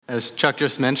As Chuck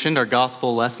just mentioned, our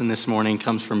gospel lesson this morning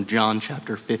comes from John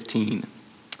chapter 15.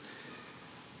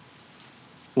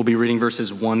 We'll be reading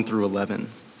verses 1 through 11.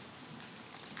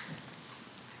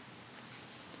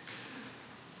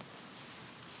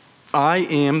 I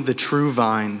am the true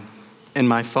vine, and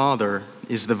my Father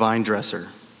is the vine dresser.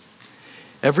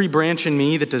 Every branch in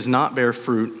me that does not bear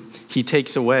fruit, he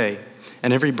takes away,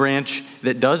 and every branch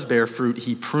that does bear fruit,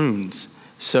 he prunes,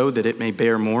 so that it may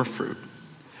bear more fruit.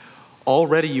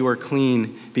 Already you are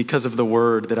clean because of the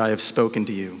word that I have spoken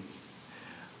to you.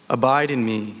 Abide in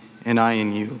me, and I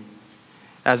in you.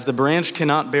 As the branch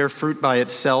cannot bear fruit by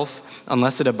itself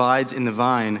unless it abides in the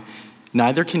vine,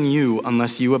 neither can you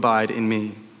unless you abide in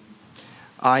me.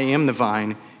 I am the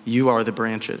vine, you are the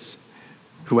branches.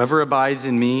 Whoever abides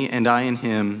in me and I in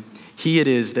him, he it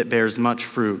is that bears much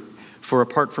fruit, for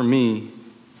apart from me,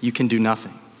 you can do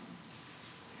nothing.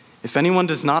 If anyone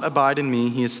does not abide in me,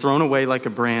 he is thrown away like a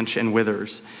branch and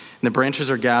withers, and the branches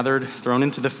are gathered, thrown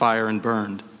into the fire, and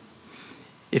burned.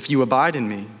 If you abide in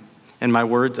me, and my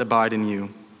words abide in you,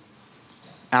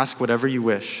 ask whatever you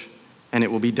wish, and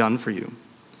it will be done for you.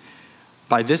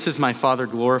 By this is my Father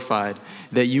glorified,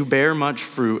 that you bear much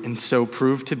fruit, and so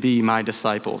prove to be my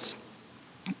disciples.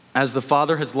 As the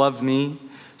Father has loved me,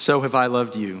 so have I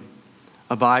loved you.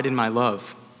 Abide in my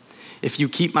love. If you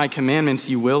keep my commandments,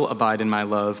 you will abide in my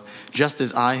love, just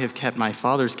as I have kept my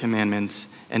Father's commandments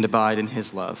and abide in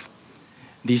his love.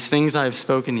 These things I have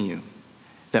spoken to you,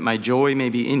 that my joy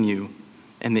may be in you,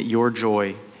 and that your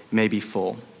joy may be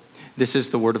full. This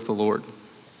is the word of the Lord.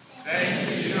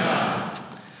 Thanks be to God.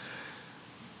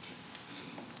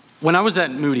 When I was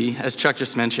at Moody, as Chuck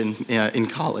just mentioned, in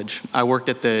college, I worked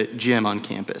at the gym on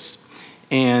campus.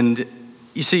 And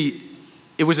you see,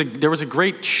 there was a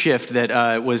great shift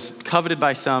that was coveted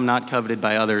by some, not coveted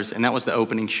by others, and that was the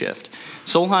opening shift.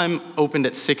 Solheim opened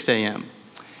at 6 a.m.,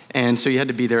 and so you had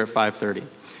to be there at 5:30.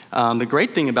 The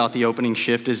great thing about the opening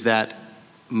shift is that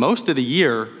most of the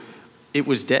year, it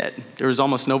was dead. There was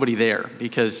almost nobody there,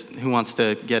 because who wants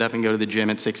to get up and go to the gym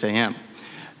at 6 a.m.?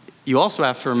 You also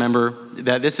have to remember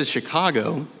that this is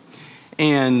Chicago,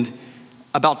 and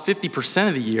about 50%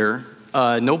 of the year,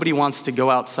 nobody wants to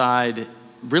go outside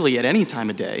really at any time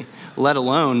of day, let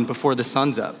alone before the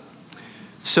sun's up.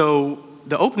 So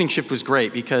the opening shift was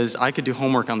great because I could do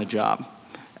homework on the job.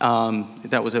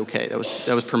 That was okay.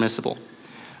 That was permissible.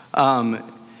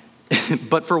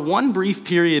 But for one brief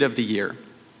period of the year,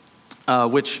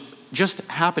 which just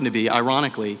happened to be,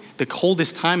 ironically, the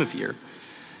coldest time of year,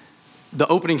 the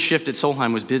opening shift at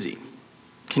Solheim was busy.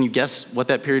 Can you guess what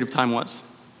that period of time was?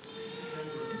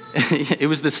 It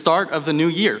was the start of the new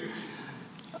year.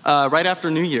 Right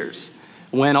after New Year's,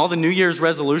 when all the New Year's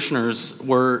resolutioners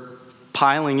were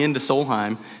piling into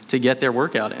Solheim to get their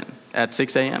workout in at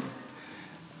 6 a.m.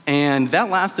 And that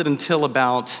lasted until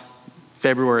about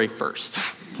February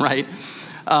 1st, right?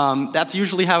 That's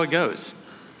usually how it goes.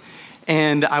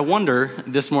 And I wonder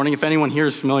this morning if anyone here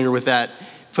is familiar with that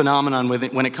phenomenon with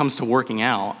it when it comes to working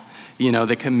out,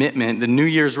 the commitment, the New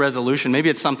Year's resolution,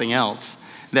 maybe it's something else,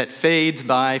 that fades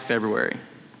by February.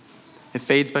 It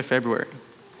fades by February.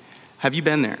 Have you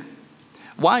been there?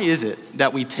 Why is it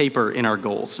that we taper in our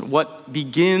goals? What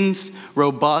begins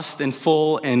robust and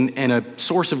full and a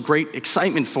source of great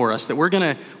excitement for us, that we're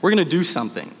gonna do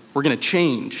something, we're gonna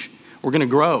change, we're gonna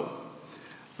grow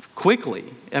quickly,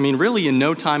 really in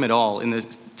no time at all in the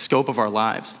scope of our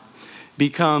lives,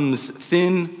 becomes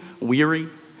thin, weary,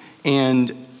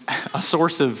 and a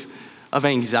source of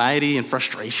anxiety and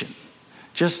frustration.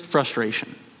 Just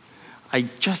frustration. I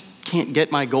just can't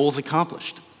get my goals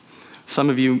accomplished. Some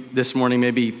of you this morning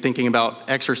may be thinking about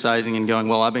exercising and going,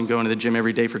 well, I've been going to the gym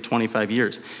every day for 25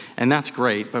 years. And that's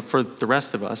great, but for the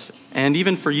rest of us, and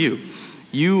even for you,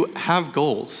 you have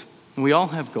goals. We all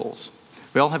have goals.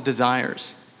 We all have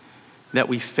desires that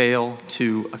we fail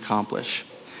to accomplish.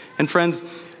 And friends,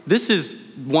 this is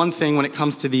one thing when it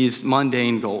comes to these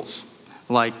mundane goals,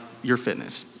 like your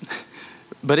fitness.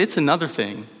 But it's another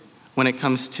thing when it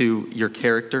comes to your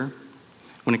character,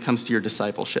 when it comes to your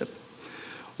discipleship.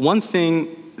 One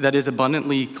thing that is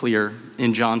abundantly clear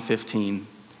in John 15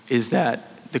 is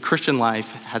that the Christian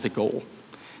life has a goal,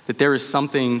 that there is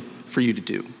something for you to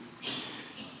do.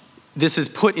 This is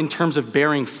put in terms of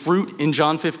bearing fruit in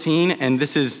John 15, and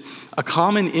this is a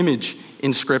common image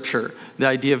in Scripture, the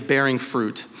idea of bearing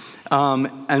fruit.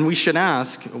 And we should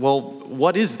ask, well,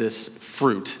 what is this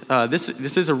fruit?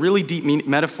 This is a really deep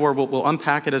metaphor. We'll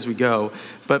unpack it as we go.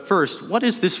 But first, what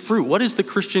is this fruit? What is the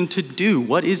Christian to do?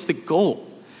 What is the goal?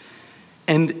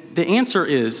 And the answer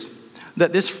is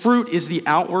that this fruit is the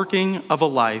outworking of a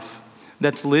life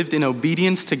that's lived in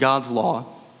obedience to God's law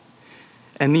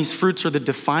And these fruits are the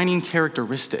defining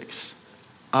characteristics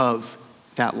of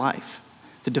that life.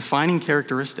 The defining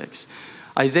characteristics.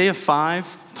 Isaiah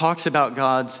 5 talks about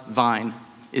God's vine,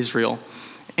 Israel,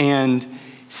 and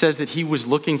says that he was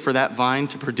looking for that vine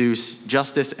to produce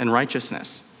justice and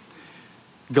righteousness.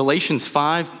 Galatians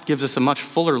 5 gives us a much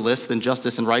fuller list than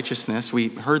justice and righteousness. We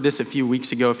heard this a few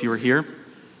weeks ago if you were here.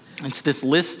 It's this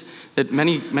list that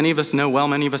many of us know well,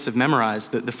 many of us have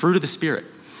memorized, the fruit of the Spirit.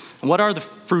 And what are the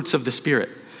fruits of the Spirit?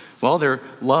 Well, they're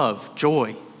love,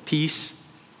 joy, peace,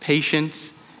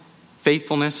 patience,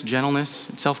 faithfulness, gentleness,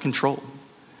 and self-control.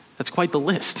 That's quite the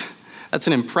list. That's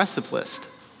an impressive list.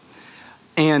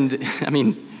 And I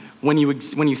mean, when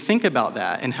you think about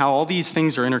that and how all these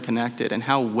things are interconnected and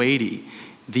how weighty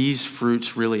these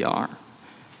fruits really are,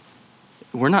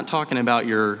 we're not talking about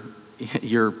your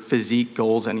physique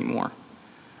goals anymore.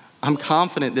 I'm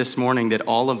confident this morning that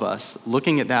all of us,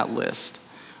 looking at that list,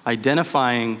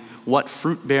 identifying what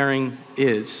fruit bearing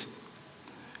is,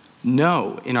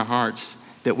 know in our hearts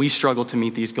that we struggle to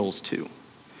meet these goals too.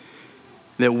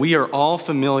 That we are all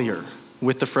familiar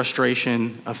with the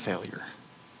frustration of failure.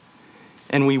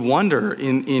 And we wonder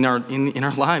in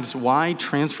our lives why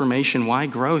transformation, why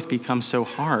growth becomes so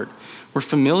hard. We're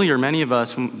familiar, many of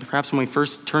us, perhaps when we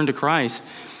first turned to Christ,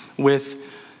 with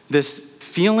this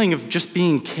feeling of just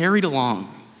being carried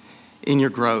along in your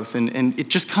growth and it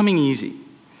just coming easy.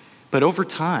 But over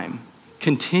time,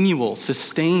 continual,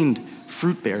 sustained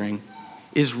fruit bearing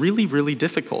is really, really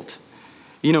difficult.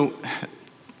 You know,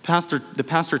 the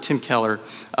pastor Tim Keller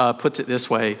puts it this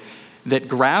way, that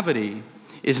gravity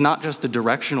is not just a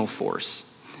directional force,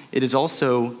 it is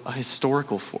also a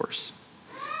historical force.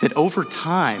 That over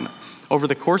time, over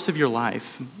the course of your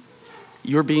life,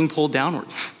 you're being pulled downward.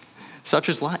 Such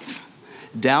is life.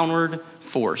 Downward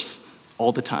force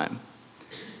all the time.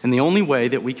 And the only way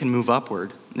that we can move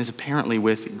upward is apparently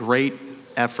with great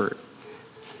effort.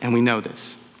 And we know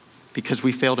this because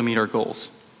we fail to meet our goals.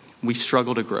 We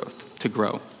struggle to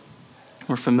grow.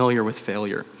 We're familiar with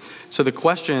failure. So the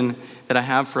question that I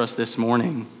have for us this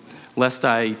morning, lest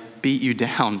I beat you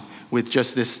down with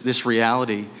just this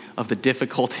reality of the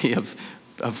difficulty of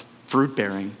fruit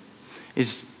bearing,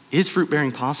 is fruit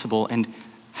bearing possible, and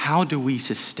how do we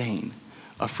sustain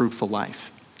a fruitful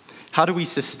life? How do we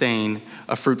sustain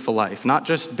a fruitful life? Not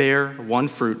just bear one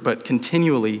fruit, but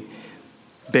continually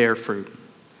bear fruit.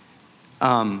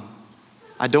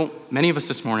 Many of us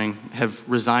this morning have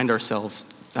resigned ourselves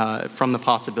from the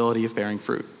possibility of bearing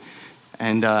fruit.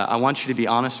 And I want you to be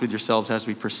honest with yourselves as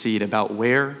we proceed about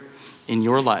where in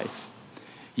your life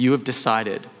you have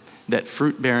decided that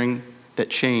fruit bearing, that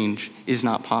change is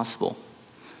not possible.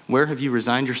 Where have you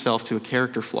resigned yourself to a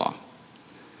character flaw?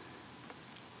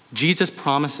 Jesus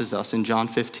promises us in John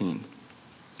 15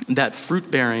 that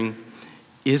fruit bearing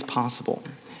is possible.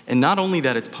 And not only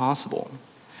that it's possible,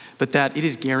 but that it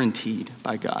is guaranteed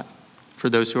by God for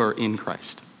those who are in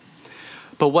Christ.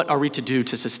 But what are we to do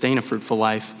to sustain a fruitful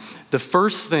life? The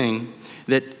first thing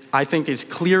that I think is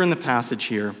clear in the passage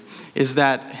here is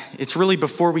that it's really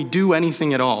before we do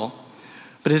anything at all,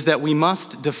 but is that we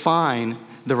must define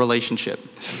the relationship.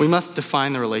 We must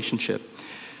define the relationship.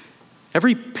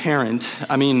 Every parent,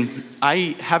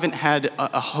 I haven't had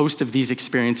a host of these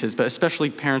experiences, but especially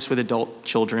parents with adult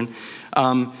children,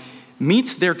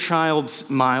 meets their child's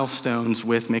milestones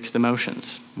with mixed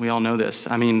emotions. We all know this.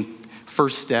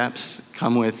 First steps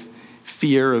come with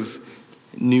fear of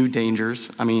new dangers.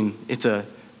 It's a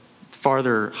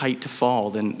farther height to fall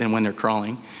than when they're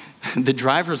crawling. The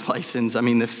driver's license,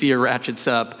 the fear ratchets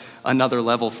up another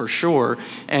level for sure.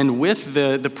 And with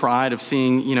the pride of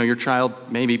seeing, your child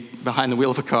maybe behind the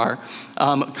wheel of a car,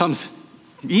 comes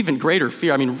even greater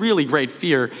fear. Really great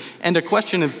fear. And a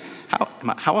question of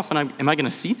how often am I going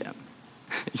to see them?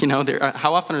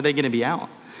 How often are they going to be out?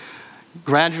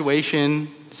 Graduation,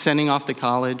 sending off to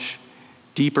college,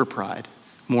 deeper pride,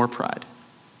 more pride,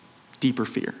 deeper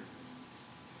fear.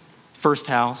 First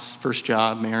house, first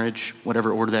job, marriage,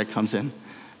 whatever order that comes in.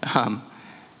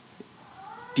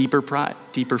 Deeper pride,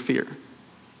 deeper fear.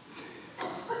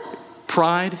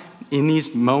 Pride in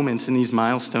these moments, in these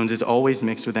milestones, is always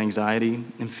mixed with anxiety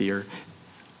and fear.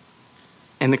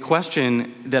 And the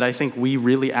question that I think we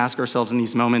really ask ourselves in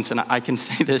these moments, and I can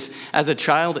say this as a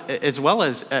child as well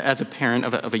as a parent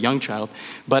of a young child,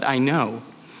 but I know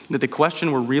that the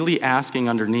question we're really asking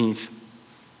underneath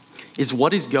is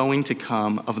what is going to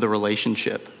come of the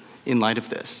relationship in light of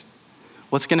this?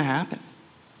 What's going to happen?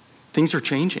 Things are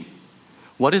changing.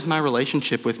 What is my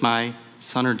relationship with my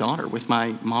son or daughter, with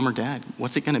my mom or dad?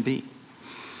 What's it going to be?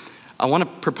 I want to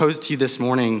propose to you this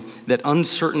morning that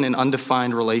uncertain and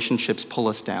undefined relationships pull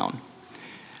us down.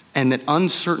 and that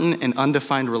uncertain and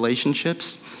undefined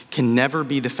relationships can never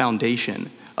be the foundation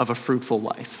of a fruitful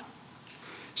life.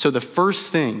 So the first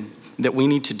thing that we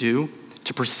need to do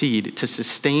to proceed to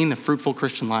sustain the fruitful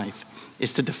Christian life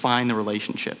is to define the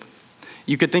relationship.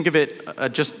 You could think of it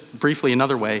just briefly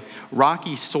another way.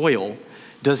 Rocky soil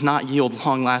does not yield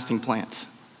long-lasting plants.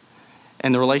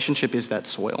 And the relationship is that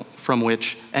soil from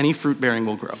which any fruit-bearing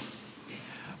will grow.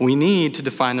 We need to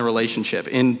define the relationship.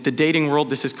 In the dating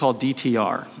world, this is called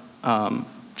DTR,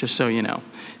 just so you know.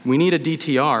 We need a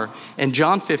DTR, and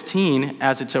John 15,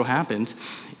 as it so happens,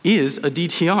 is a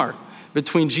DTR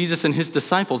between Jesus and his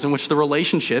disciples in which the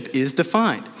relationship is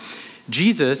defined.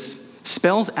 Jesus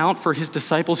spells out for his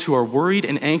disciples who are worried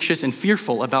and anxious and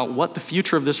fearful about what the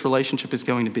future of this relationship is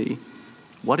going to be,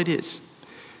 what it is.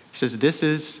 He says, this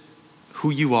is who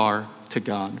you are to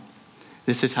God.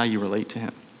 This is how you relate to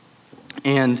him.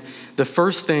 And the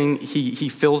first thing he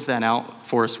fills that out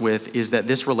for us with is that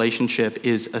this relationship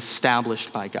is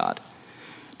established by God.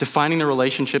 Defining the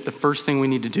relationship, the first thing we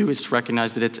need to do is to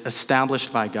recognize that it's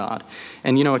established by God.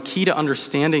 And a key to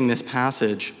understanding this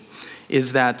passage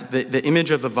is that the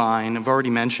image of the vine, I've already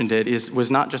mentioned it, was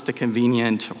not just a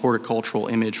convenient horticultural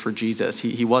image for Jesus.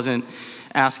 He wasn't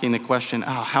asking the question,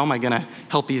 how am I going to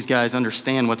help these guys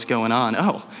understand what's going on?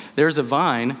 Oh, there's a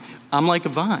vine. I'm like a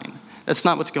vine. That's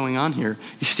not what's going on here.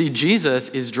 You see, Jesus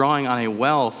is drawing on a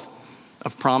wealth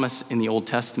of promise in the Old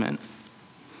Testament.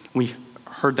 We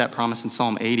heard that promise in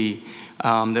Psalm 80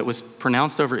 that was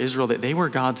pronounced over Israel that they were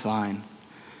God's vine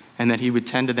and that he would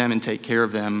tend to them and take care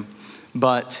of them.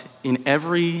 But in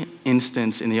every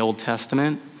instance in the Old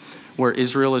Testament where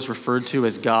Israel is referred to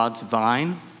as God's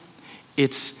vine,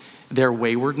 it's their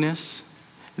waywardness,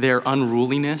 their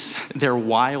unruliness, their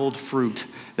wild fruit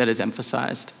that is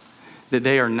emphasized, that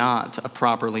they are not a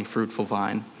properly fruitful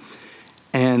vine.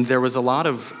 And there was a lot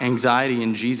of anxiety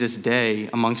in Jesus' day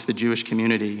amongst the Jewish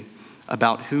community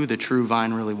about who the true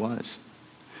vine really was,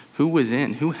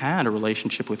 who had a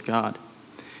relationship with God.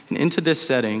 And into this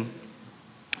setting,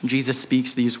 Jesus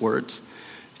speaks these words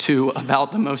to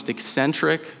about the most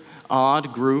eccentric,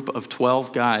 odd group of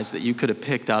 12 guys that you could have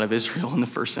picked out of Israel in the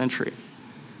first century.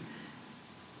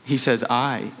 He says,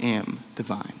 I am the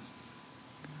vine.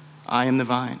 I am the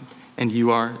vine, and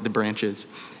you are the branches.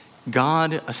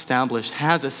 God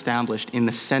has established in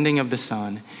the sending of the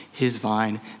Son, his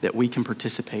vine, that we can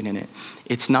participate in it.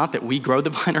 It's not that we grow the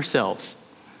vine ourselves.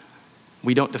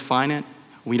 We don't define it.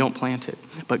 We don't plant it.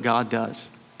 But God does,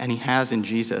 and he has in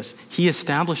Jesus. He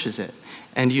establishes it.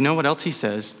 And you know what else he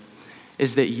says?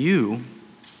 Is that you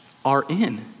are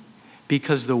in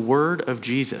because the word of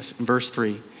Jesus, in verse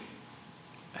 3,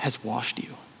 has washed you.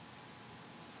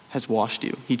 Has washed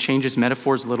you. He changes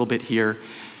metaphors a little bit here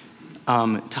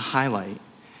to highlight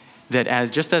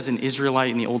that just as an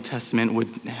Israelite in the Old Testament would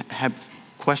have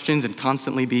questions and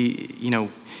constantly be,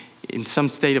 in some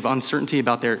state of uncertainty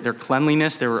about their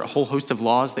cleanliness, there were a whole host of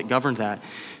laws that governed that.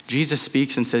 Jesus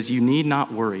speaks and says, you need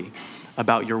not worry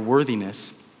about your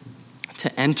worthiness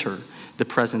to enter the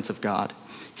presence of God.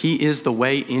 He is the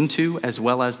way into as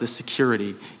well as the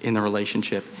security in the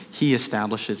relationship. He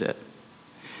establishes it.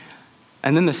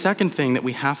 And then the second thing that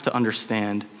we have to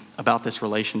understand about this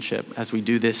relationship as we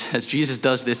do this, as Jesus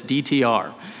does this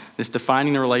DTR, this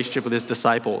defining the relationship with his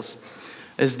disciples,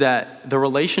 is that the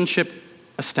relationship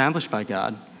established by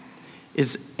God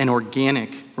is an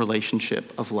organic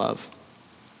relationship of love.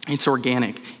 It's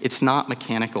organic. It's not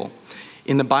mechanical.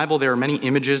 In the Bible, there are many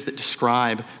images that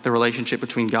describe the relationship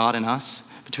between God and us,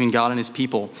 between God and his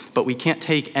people, but we can't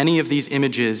take any of these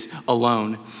images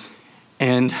alone.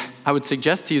 And I would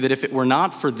suggest to you that if it were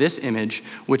not for this image,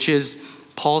 which is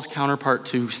Paul's counterpart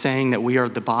to saying that we are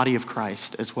the body of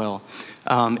Christ as well,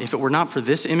 if it were not for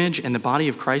this image and the body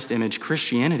of Christ image,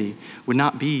 Christianity would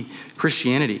not be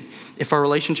Christianity. If our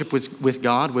relationship with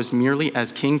God was merely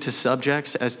as king to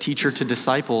subjects, as teacher to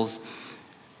disciples,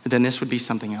 then this would be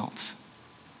something else.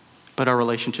 But our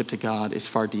relationship to God is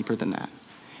far deeper than that.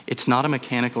 It's not a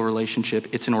mechanical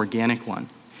relationship, it's an organic one.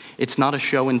 It's not a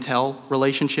show and tell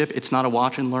relationship, it's not a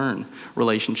watch and learn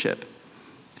relationship.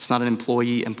 It's not an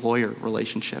employee-employer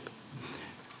relationship.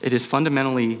 It is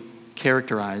fundamentally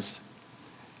characterized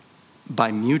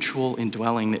by mutual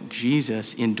indwelling, that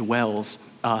Jesus indwells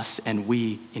us and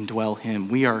we indwell him.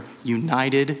 We are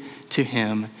united to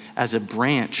him as a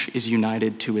branch is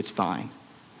united to its vine.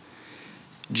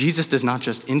 Jesus does not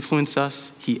just influence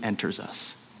us, he enters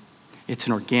us. It's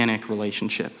an organic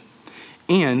relationship.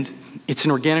 And it's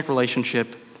an organic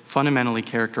relationship fundamentally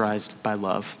characterized by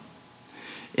love.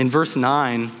 In verse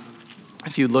 9,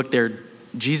 if you look there,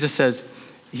 Jesus says,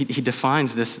 he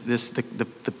defines the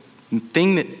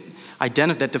thing that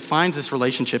that defines this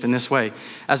relationship in this way.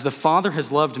 As the Father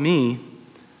has loved me,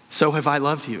 so have I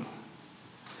loved you.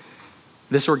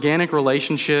 This organic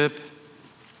relationship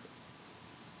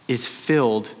is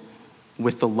filled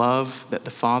with the love that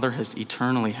the Father has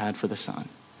eternally had for the Son.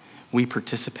 We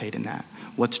participate in that.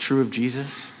 What's true of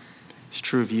Jesus is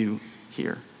true of you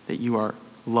here, that you are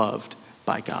loved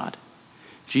by God.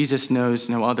 Jesus knows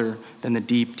no other than the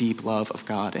deep, deep love of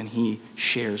God, and he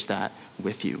shares that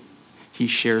with you. He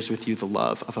shares with you the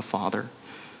love of a Father.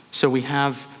 So we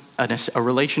have a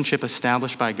relationship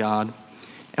established by God,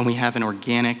 and we have an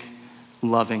organic,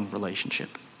 loving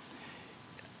relationship.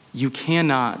 You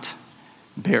cannot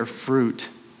bear fruit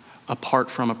apart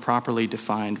from a properly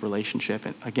defined relationship.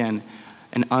 And again,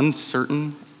 an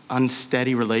uncertain,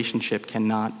 unsteady relationship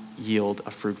cannot yield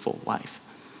a fruitful life.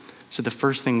 So the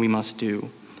first thing we must do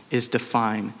is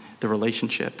define the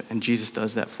relationship, and Jesus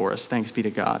does that for us. Thanks be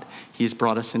to God. He has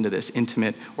brought us into this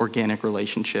intimate, organic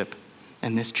relationship,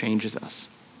 and this changes us.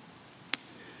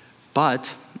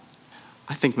 But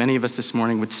I think many of us this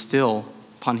morning would still,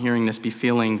 upon hearing this, be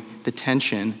feeling the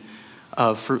tension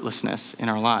of fruitlessness in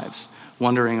our lives,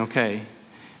 wondering, okay,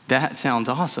 that sounds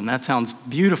awesome, that sounds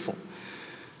beautiful,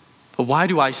 but why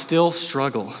do I still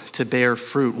struggle to bear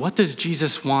fruit? What does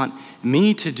Jesus want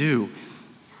me to do?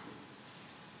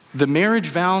 The marriage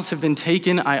vows have been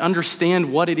taken. I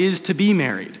understand what it is to be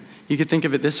married. You could think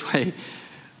of it this way.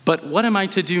 But what am I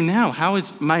to do now? How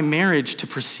is my marriage to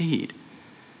proceed?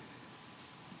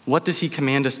 What does he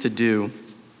command us to do?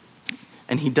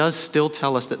 And he does still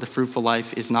tell us that the fruitful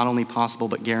life is not only possible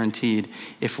but guaranteed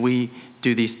if we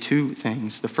do these two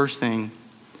things. The first thing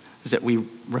is that we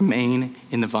remain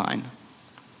in the vine.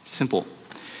 Simple.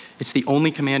 It's the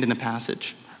only command in the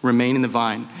passage. Remain in the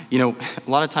vine. You know, a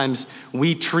lot of times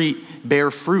we treat bear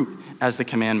fruit as the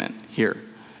commandment here.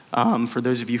 For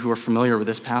those of you who are familiar with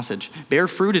this passage, bear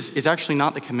fruit is actually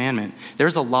not the commandment.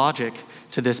 There's a logic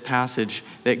to this passage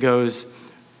that goes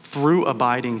through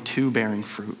abiding to bearing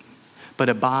fruit. But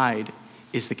abide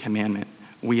is the commandment.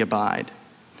 We abide.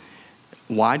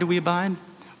 Why do we abide?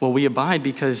 Well, we abide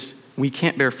because we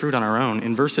can't bear fruit on our own.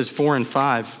 In verses 4 and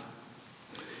 5,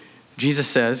 Jesus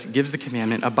says, gives the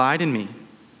commandment, abide in me,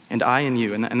 and I in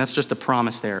you. And that's just a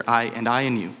promise there. I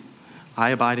in you. I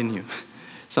abide in you.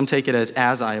 Some take it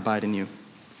as I abide in you.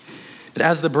 But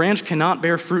as the branch cannot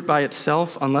bear fruit by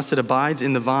itself unless it abides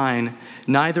in the vine,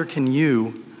 neither can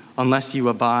you unless you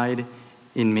abide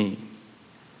in me.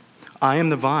 I am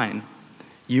the vine.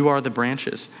 You are the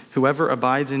branches. Whoever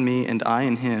abides in me and I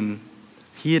in him,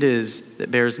 he it is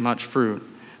that bears much fruit.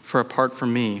 For apart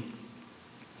from me,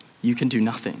 you can do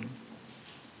nothing.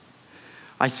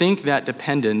 I think that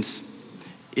dependence,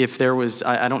 if there was,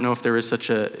 I don't know if there is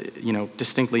such a,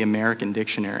 distinctly American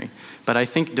dictionary, but I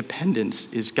think dependence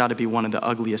is got to be one of the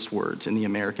ugliest words in the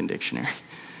American dictionary.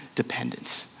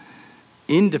 Dependence.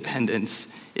 Independence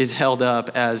is held up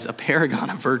as a paragon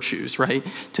of virtues, right?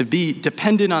 To be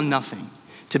dependent on nothing,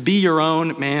 to be your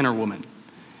own man or woman.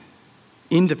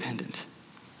 Independent.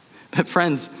 But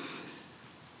friends,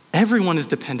 everyone is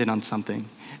dependent on something.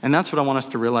 And that's what I want us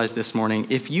to realize this morning.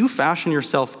 If you fashion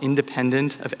yourself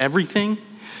independent of everything,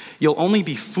 you'll only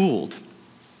be fooled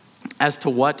as to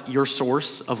what your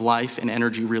source of life and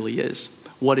energy really is,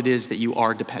 what it is that you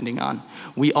are depending on.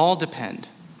 We all depend.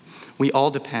 We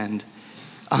all depend.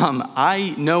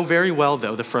 I know very well,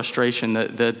 though, the frustration,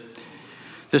 the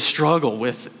struggle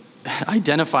with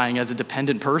identifying as a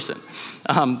dependent person.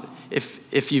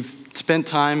 If you've spent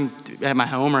time at my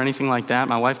home or anything like that,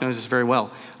 my wife knows this very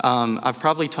well. I've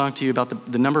probably talked to you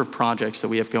about the number of projects that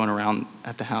we have going around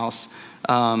at the house.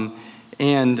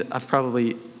 And I've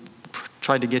probably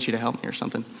tried to get you to help me or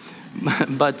something.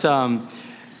 But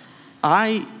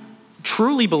I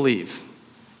truly believe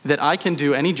that I can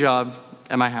do any job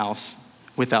at my house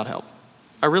without help.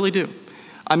 I really do.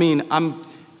 I mean, I'm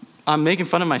making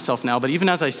fun of myself now, but even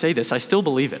as I say this, I still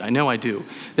believe it. I know I do.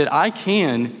 That I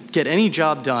can get any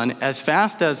job done as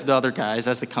fast as the other guys,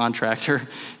 as the contractor,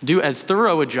 do as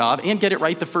thorough a job and get it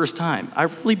right the first time. I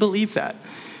really believe that.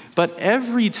 But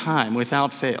every time,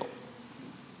 without fail,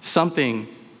 something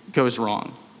goes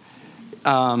wrong.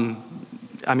 I've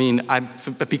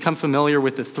become familiar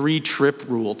with the 3-trip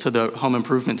rule to the home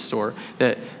improvement store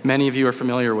that many of you are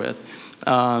familiar with.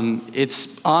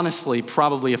 It's honestly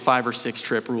probably a 5 or 6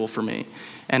 trip rule for me.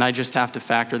 And I just have to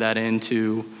factor that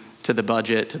into the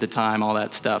budget, to the time, all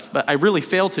that stuff. But I really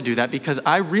fail to do that because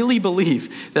I really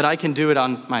believe that I can do it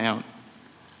on my own.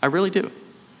 I really do.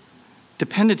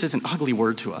 Dependence is an ugly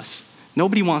word to us.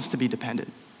 Nobody wants to be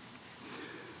dependent.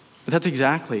 But that's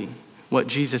exactly what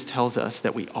Jesus tells us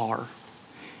that we are.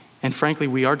 And frankly,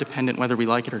 we are dependent whether we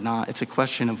like it or not. It's a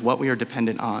question of what we are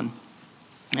dependent on.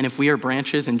 And if we are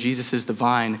branches and Jesus is the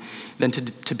vine, then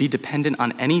to be dependent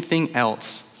on anything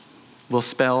else will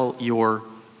spell your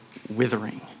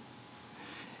withering.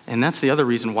 And that's the other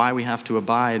reason why we have to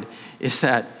abide, is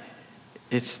that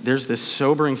there's this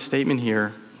sobering statement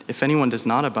here. If anyone does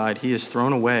not abide, he is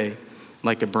thrown away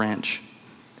like a branch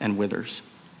and withers.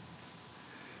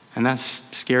 And that's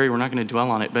scary. We're not going to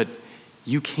dwell on it, but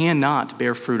you cannot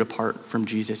bear fruit apart from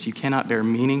Jesus. You cannot bear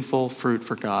meaningful fruit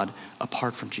for God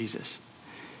apart from Jesus.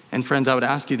 And friends, I would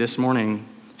ask you this morning,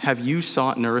 have you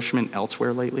sought nourishment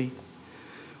elsewhere lately?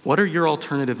 What are your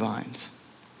alternative vines?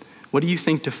 What do you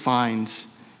think defines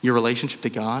your relationship to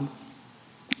God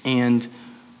and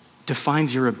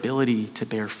defines your ability to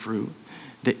bear fruit?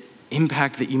 The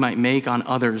impact that you might make on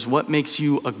others. What makes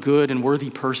you a good and worthy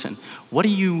person? What do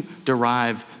you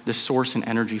derive the source and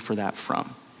energy for that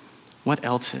from? What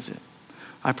else is it?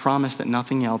 I promise that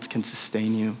nothing else can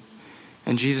sustain you.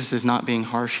 And Jesus is not being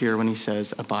harsh here when he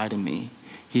says, abide in me.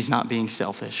 He's not being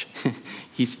selfish.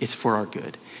 It's for our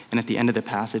good. And at the end of the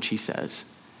passage, he says,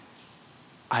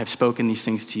 I have spoken these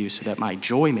things to you so that my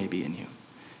joy may be in you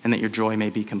and that your joy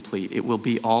may be complete. It will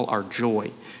be all our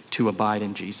joy to abide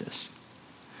in Jesus.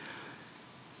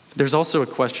 There's also a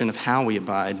question of how we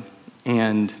abide,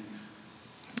 and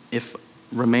if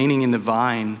remaining in the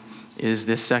vine is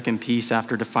this second piece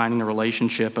after defining the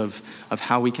relationship of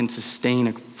how we can sustain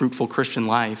a fruitful Christian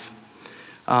life,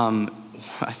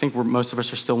 I think most of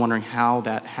us are still wondering how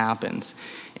that happens.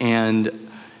 And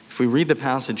if we read the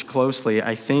passage closely,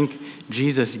 I think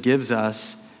Jesus gives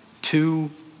us two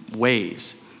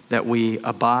ways that we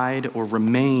abide or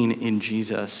remain in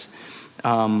Jesus.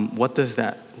 What does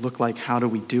that look like? How do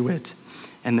we do it?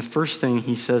 And the first thing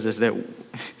he says is that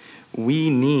we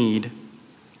need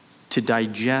to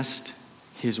digest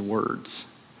his words.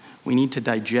 We need to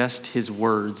digest his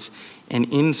words.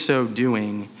 And in so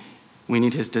doing, we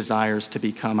need his desires to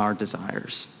become our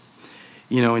desires.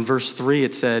 You know, in verse 3,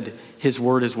 it said, his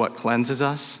word is what cleanses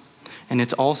us. And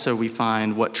it's also, we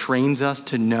find, what trains us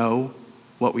to know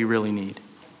what we really need.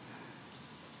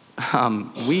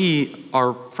 We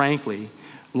are, frankly,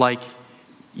 like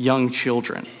young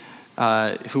children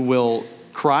who will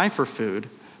cry for food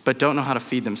but don't know how to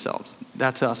feed themselves.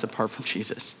 That's us apart from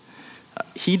Jesus.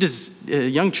 A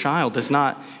young child does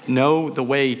not know the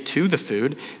way to the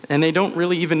food, and they don't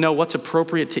really even know what's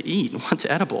appropriate to eat, what's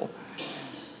edible.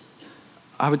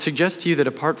 I would suggest to you that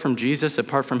apart from Jesus,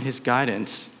 apart from his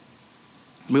guidance,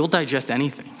 we'll digest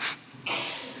anything.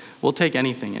 We'll take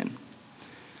anything in.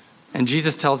 And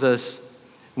Jesus tells us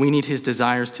we need his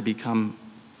desires to become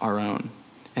our own.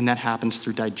 And that happens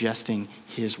through digesting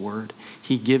his word.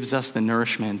 He gives us the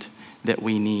nourishment that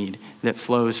we need, that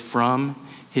flows from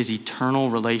his eternal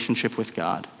relationship with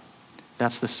God.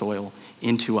 That's the soil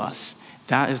into us.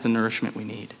 That is the nourishment we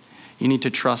need. You need to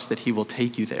trust that he will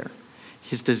take you there.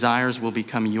 His desires will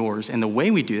become yours. And the way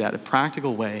we do that, the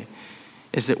practical way,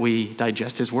 is that we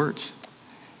digest his words.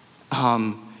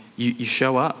 You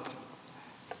show up.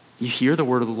 You hear the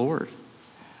word of the Lord.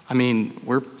 I mean,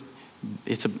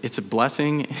 it's a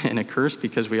blessing and a curse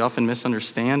because we often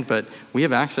misunderstand, but we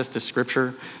have access to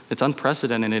scripture that's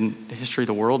unprecedented in the history of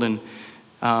the world. And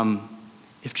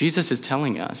if Jesus is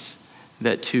telling us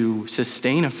that to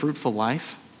sustain a fruitful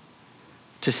life,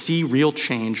 to see real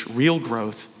change, real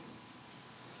growth,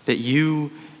 that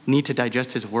you need to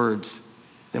digest his words,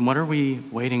 then what are we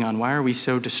waiting on? Why are we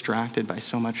so distracted by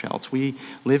so much else? We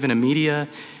live in a media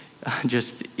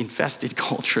just infested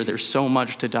culture. There's so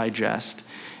much to digest.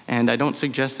 And I don't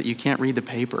suggest that you can't read the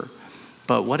paper,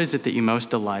 but what is it that you most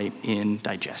delight in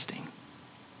digesting?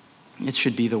 It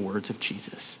should be the words of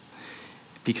Jesus,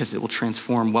 because it will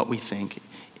transform what we think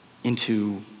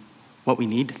into what we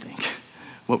need to think,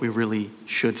 what we really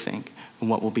should think, and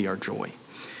what will be our joy.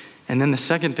 And then the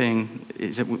second thing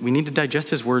is that we need to digest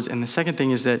his words, and the second thing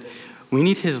is that we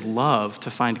need his love to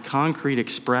find concrete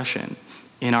expression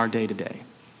in our day-to-day.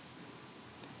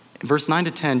 In verse 9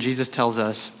 to 10, Jesus tells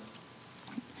us,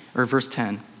 or verse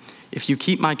 10, if you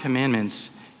keep my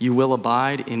commandments, you will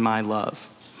abide in my love,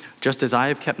 just as I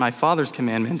have kept my Father's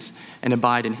commandments and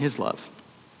abide in his love.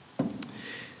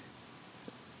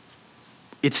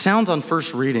 It sounds on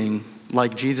first reading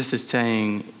like Jesus is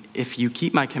saying, if you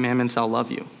keep my commandments, I'll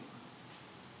love you.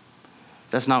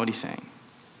 That's not what he's saying.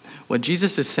 What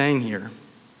Jesus is saying here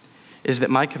is that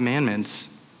my commandments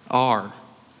are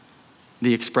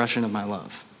the expression of my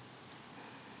love.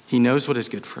 He knows what is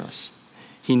good for us.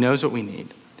 He knows what we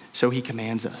need, so he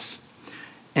commands us.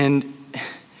 And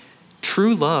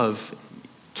true love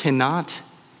cannot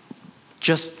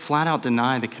just flat out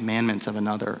deny the commandments of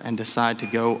another and decide to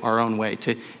go our own way,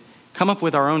 to come up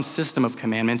with our own system of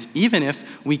commandments, even if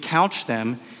we couch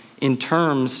them in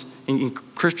terms, in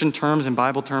Christian terms, in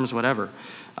Bible terms, whatever.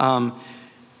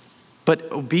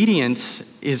 But obedience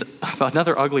is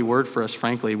another ugly word for us,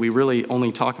 frankly. We really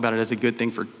only talk about it as a good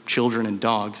thing for children and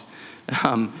dogs.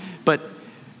 But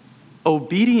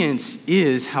obedience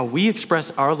is how we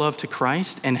express our love to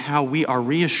Christ and how we are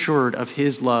reassured of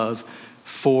his love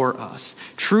for us.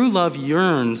 True love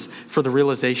yearns for the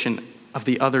realization of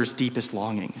the other's deepest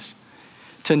longings.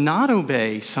 To not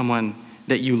obey someone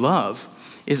that you love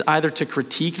is either to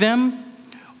critique them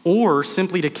or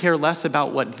simply to care less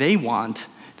about what they want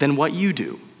than what you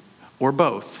do, or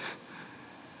both.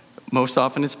 Most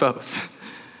often it's both.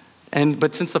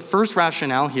 But since the first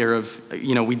rationale here of,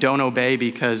 we don't obey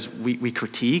because we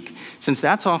critique, since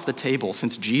that's off the table,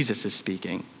 since Jesus is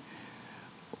speaking,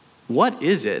 what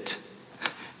is it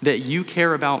that you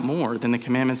care about more than the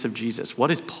commandments of Jesus?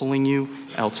 What is pulling you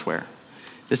elsewhere?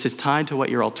 This is tied to what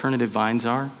your alternative vines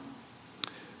are.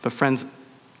 But friends,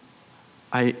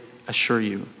 I assure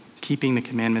you, keeping the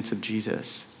commandments of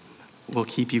Jesus will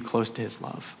keep you close to his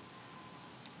love.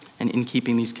 And in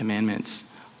keeping these commandments,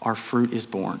 our fruit is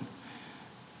born.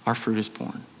 Our fruit is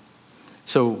born.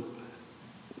 So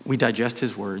we digest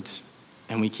his words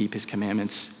and we keep his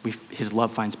commandments. His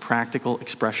love finds practical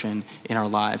expression in our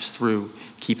lives through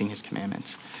keeping his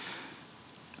commandments.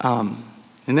 And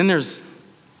then there's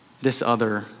this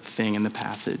other thing in the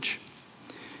passage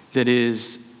that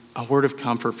is a word of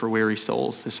comfort for weary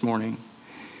souls this morning.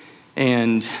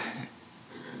 And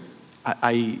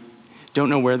I don't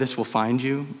know where this will find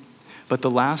you, but the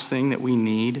last thing that we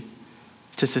need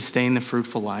to sustain the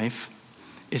fruitful life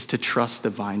is to trust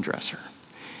the vine dresser.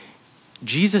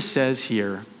 Jesus says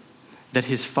here that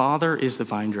his Father is the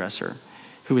vine dresser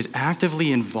who is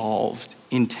actively involved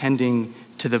in tending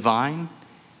to the vine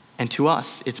and to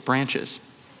us, its branches.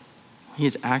 He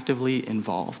is actively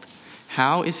involved.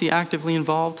 How is he actively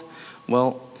involved?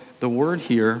 Well, the word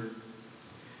here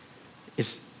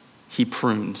is he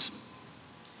prunes.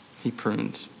 He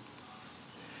prunes.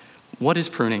 What is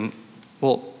pruning?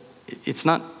 Well, it's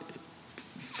not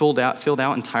filled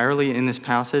out entirely in this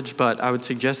passage, but I would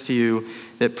suggest to you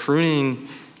that pruning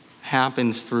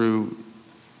happens through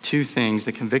two things: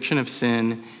 the conviction of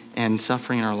sin and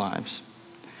suffering in our lives.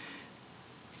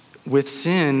 With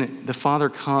sin, the Father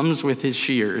comes with his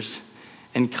shears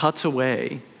and cuts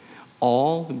away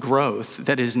all growth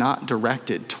that is not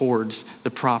directed towards the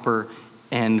proper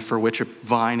end for which a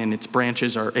vine and its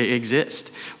branches exist.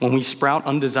 When we sprout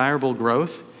undesirable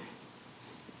growth,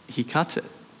 he cuts it.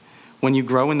 When you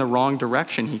grow in the wrong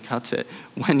direction, he cuts it.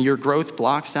 When your growth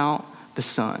blocks out the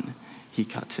sun, he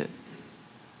cuts it.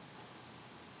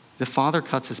 The Father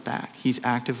cuts us back. He's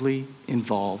actively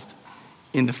involved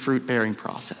in the fruit-bearing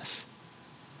process.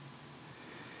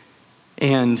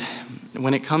 And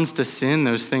when it comes to sin,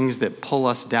 those things that pull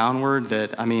us downward,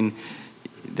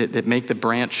 that make the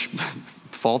branch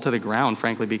fall to the ground,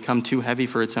 frankly, become too heavy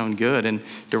for its own good and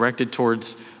directed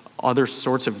towards other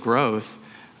sorts of growth,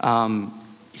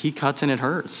 he cuts and it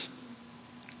hurts.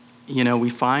 We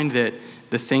find that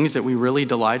the things that we really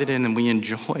delighted in and we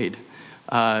enjoyed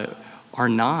are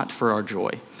not for our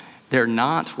joy. They're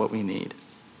not what we need.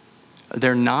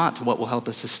 They're not what will help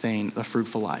us sustain a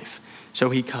fruitful life. So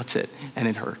he cuts it and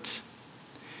it hurts.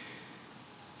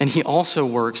 And he also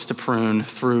works to prune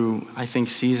through, I think,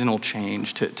 seasonal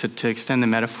change, to extend the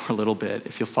metaphor a little bit,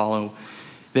 if you'll follow,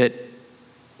 that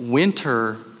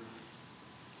winter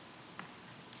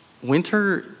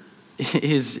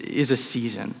is a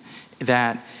season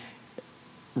that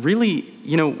really,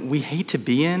 we hate to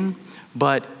be in,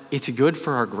 but it's good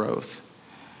for our growth.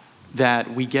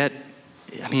 That we get,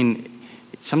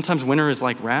 sometimes winter is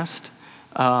like rest,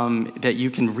 that you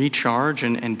can recharge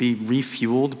and be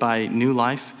refueled by new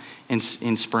life in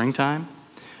springtime.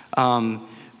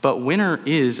 But winter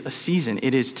is a season.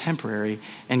 It is temporary,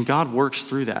 and God works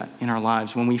through that in our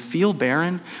lives. When we feel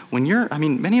barren,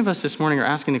 many of us this morning are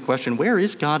asking the question, where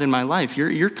is God in my life?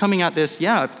 You're coming at this,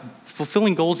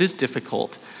 fulfilling goals is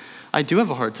difficult. I do have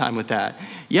a hard time with that.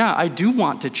 Yeah, I do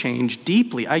want to change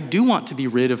deeply. I do want to be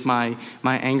rid of my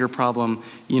anger problem,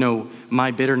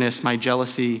 my bitterness, my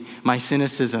jealousy, my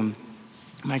cynicism,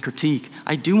 my critique.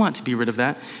 I do want to be rid of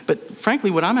that. But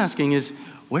frankly, what I'm asking is,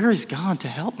 where is God to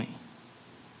help me?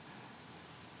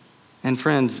 And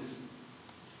friends,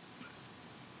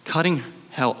 cutting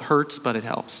hurts, but it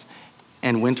helps.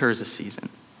 And winter is a season.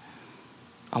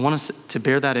 I want us to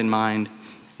bear that in mind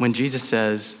when Jesus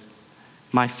says,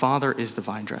 my Father is the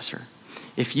vine dresser.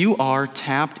 If you are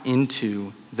tapped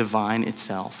into the vine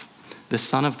itself, the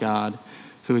Son of God,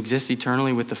 who exists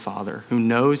eternally with the Father, who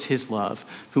knows his love,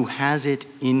 who has it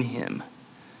in him,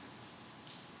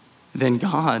 then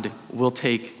God will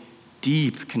take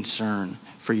deep concern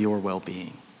for your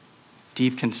well-being.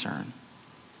 Deep concern.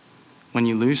 When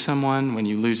you lose someone, when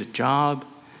you lose a job,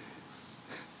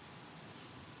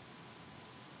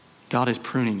 God is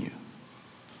pruning you.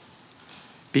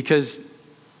 Because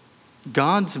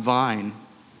God's vine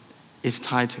is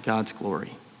tied to God's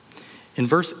glory. In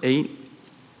verse 8,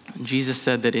 Jesus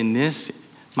said that in this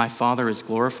my Father is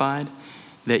glorified,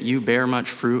 that you bear much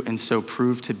fruit and so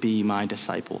prove to be my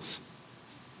disciples.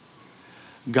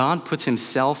 God puts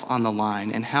himself on the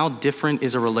line, and how different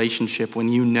is a relationship when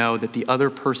you know that the other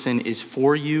person is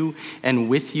for you and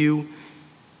with you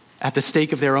at the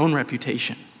stake of their own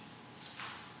reputation.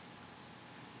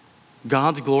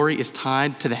 God's glory is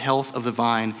tied to the health of the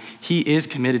vine. He is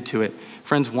committed to it.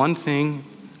 Friends, one thing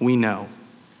we know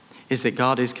is that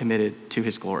God is committed to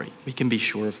his glory. We can be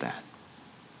sure of that.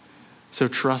 So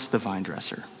trust the vine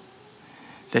dresser,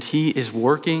 that he is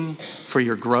working for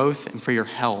your growth and for your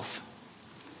health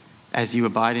as you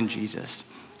abide in Jesus,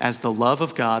 as the love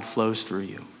of God flows through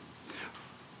you.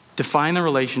 Define the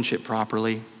relationship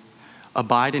properly,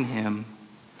 abide in him,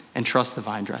 and trust the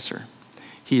vine dresser.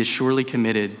 He is surely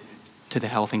committed to the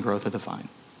health and growth of the vine.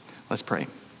 Let's pray.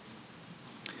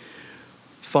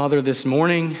 Father, this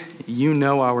morning, you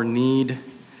know our need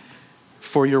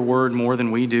for your word more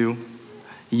than we do.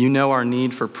 You know our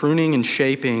need for pruning and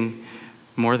shaping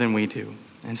more than we do.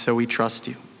 And so we trust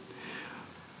you.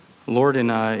 Lord, in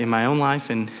my own life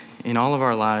and in all of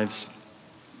our lives,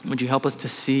 would you help us to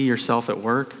see yourself at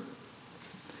work?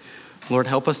 Lord,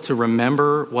 help us to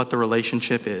remember what the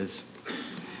relationship is,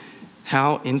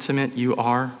 how intimate you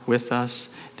are with us,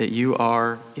 that you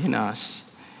are in us,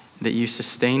 that you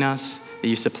sustain us, that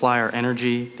you supply our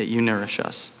energy, that you nourish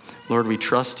us. Lord, we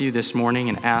trust you this morning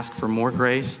and ask for more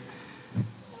grace,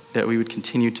 that we would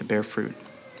continue to bear fruit.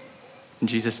 In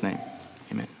Jesus' name,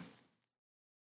 amen.